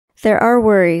There are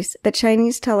worries that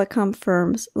Chinese telecom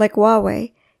firms like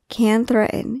Huawei can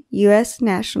threaten U.S.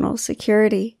 national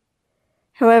security.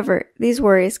 However, these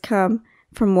worries come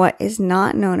from what is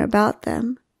not known about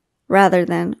them, rather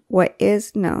than what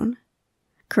is known.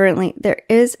 Currently, there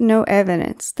is no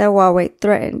evidence that Huawei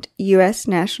threatened U.S.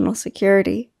 national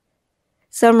security.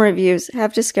 Some reviews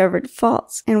have discovered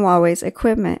faults in Huawei's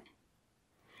equipment.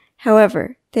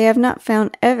 However, they have not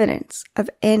found evidence of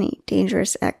any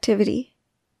dangerous activity.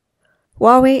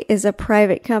 Huawei is a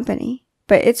private company,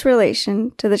 but its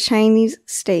relation to the Chinese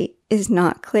state is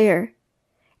not clear,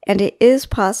 and it is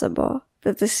possible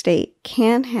that the state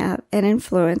can have an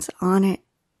influence on it.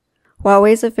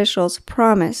 Huawei's officials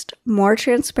promised more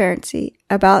transparency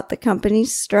about the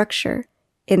company's structure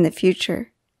in the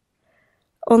future.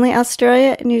 Only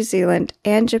Australia, New Zealand,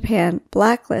 and Japan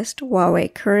blacklist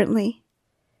Huawei currently.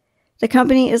 The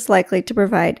company is likely to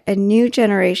provide a new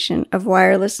generation of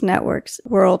wireless networks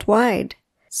worldwide,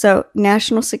 so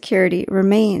national security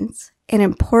remains an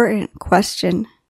important question.